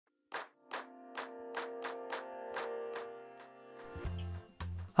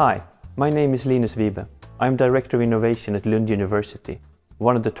Hi, my name is Linus Wibe. I am Director of Innovation at Lund University,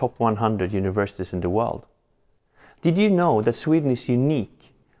 one of the top 100 universities in the world. Did you know that Sweden is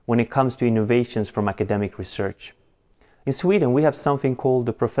unique when it comes to innovations from academic research? In Sweden, we have something called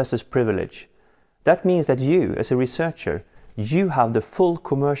the professor's privilege. That means that you, as a researcher, you have the full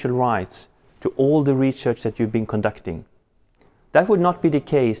commercial rights to all the research that you've been conducting. That would not be the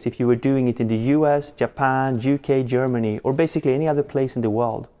case if you were doing it in the US, Japan, UK, Germany, or basically any other place in the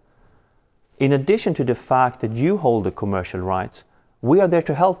world. In addition to the fact that you hold the commercial rights, we are there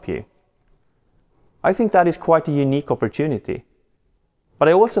to help you. I think that is quite a unique opportunity, but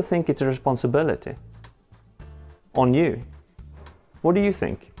I also think it's a responsibility on you. What do you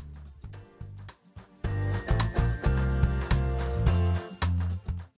think?